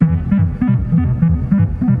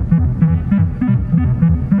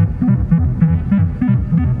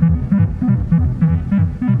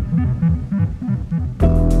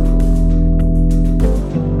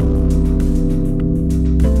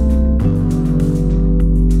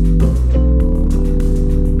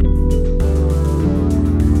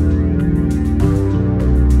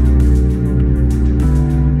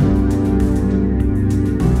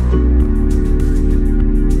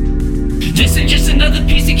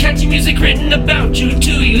music written about you,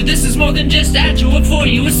 to you. This is more than just at you, or for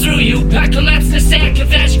you, it's through you. I collapse in a sack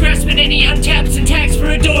of ash, grasping any untapped syntax for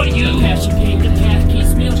adore you. The passion paved the path,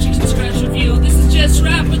 piecemeal, cheeks and scratch reveal. This is just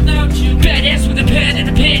rap without you. Badass with a pen and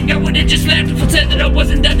a pen, I would've just laughed and pretend that I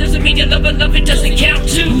wasn't. That doesn't mean you love it, love it doesn't count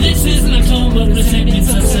too. This isn't a tome of resentment,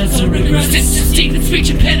 success or regret. This is Stephen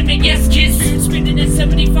speech impediment, yes kiss. Spinning at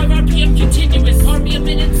 75 RPM continuous. Army of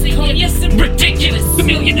minutes, yes and ridiculous. A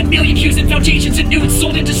million hues and foundations and nudes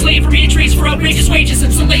sold into slavery and trades for outrageous wages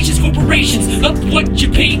and salacious corporations. Up what you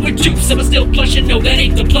pay with dupes. I'm still blushin', no that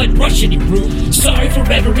ain't the blood rushing, you rube. Sorry for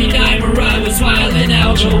every time where I was smiling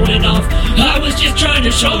out, showing off. I was just trying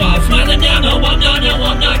to show off, smiling now, no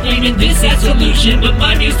I'm not claiming this as solution. But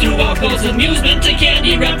my muse through all calls amusement to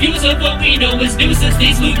candy rap views of what we know as nuisance.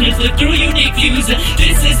 These Lutherans live through unique views.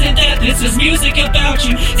 This isn't that, this is music about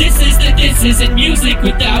you. This isn't music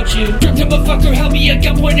without you. Dreamt a muhfucker held me at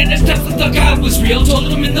gunpoint and his death thought God was real. Told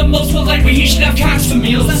him in the most polite way he should have cocks for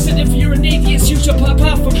meals. Lesson if you're an atheist you should pop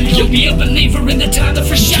out for real. You'll be a believer in the time the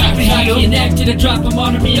first shot revealed. He enacted a drop of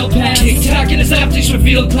martyr pass. Tick-tock in his optics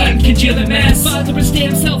revealed clot and congeal and mass. Father is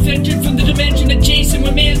damn self-entered from the dimension adjacent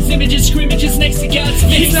where man's images scrimmages next to God's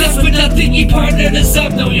face. He's not for nothing, he partnered us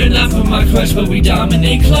up. No you're not for my crush but we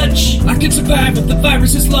dominate clutch. I can survive if the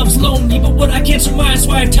virus is love's lonely. But what I can't surmise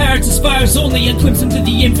why I'm tired as fires only. And clips into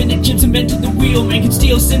the infinite chips invented the wheel. Man can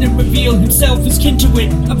steal sin and reveal himself as kin to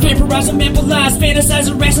it. I vaporize and vampirize, fantasize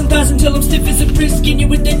and rest and thighs until I'm stiff as a brisk in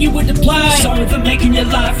you and then you would apply. Sorry for making your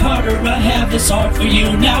life harder, I have this heart for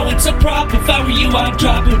you. Now it's a prop, if I were you I'd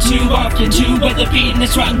drop it too often too. But the beating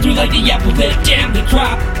that's rotten through like the apple that damn the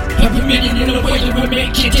crop. I'm permitted in a way that would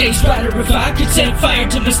make your days brighter. If I could set fire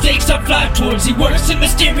to mistakes I'd fly towards the worst in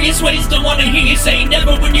mysterious ways. Don't wanna hear you say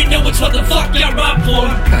never when you know it's what the fuck you're up for.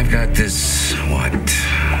 I've got this,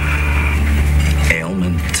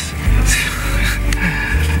 ailment.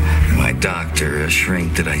 My doctor, a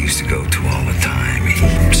shrink that I used to go to all the time,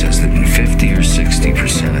 he says that in 50 or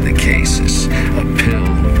 60% of the cases, a pill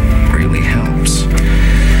really helps.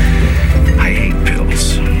 I hate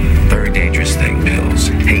pills. Very dangerous thing, pills.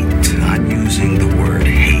 Hate. I'm using the word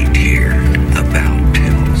hate here about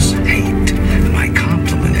pills. Hate. My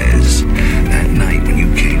compliment is, that night when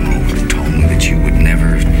you came over and told me that you would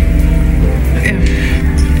never...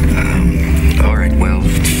 Alright, well,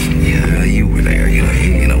 yeah, you were there.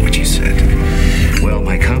 You know what you said. Well,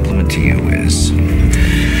 my compliment to you is,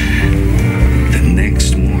 the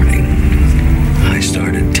next morning, I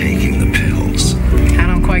started taking the pills. I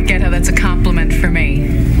don't quite get how that's a compliment for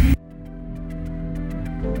me.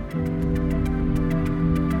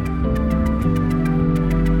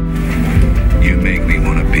 You make me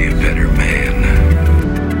want to be a better man.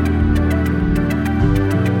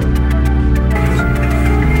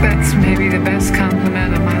 That's maybe the best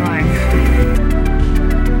compliment of my life.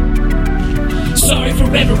 Sorry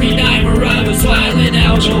for every night where I was smiling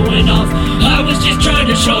out, showing off. I was just trying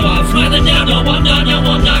to show off, smiling now, no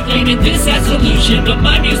I'm not claiming this as solution. But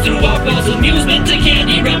my muse through all calls amusement to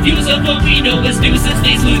candy rap views of what we know as nuisance.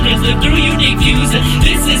 These Lutherans live through unique views.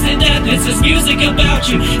 This isn't that, this is music about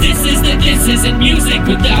you. This isn't music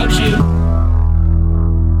without you.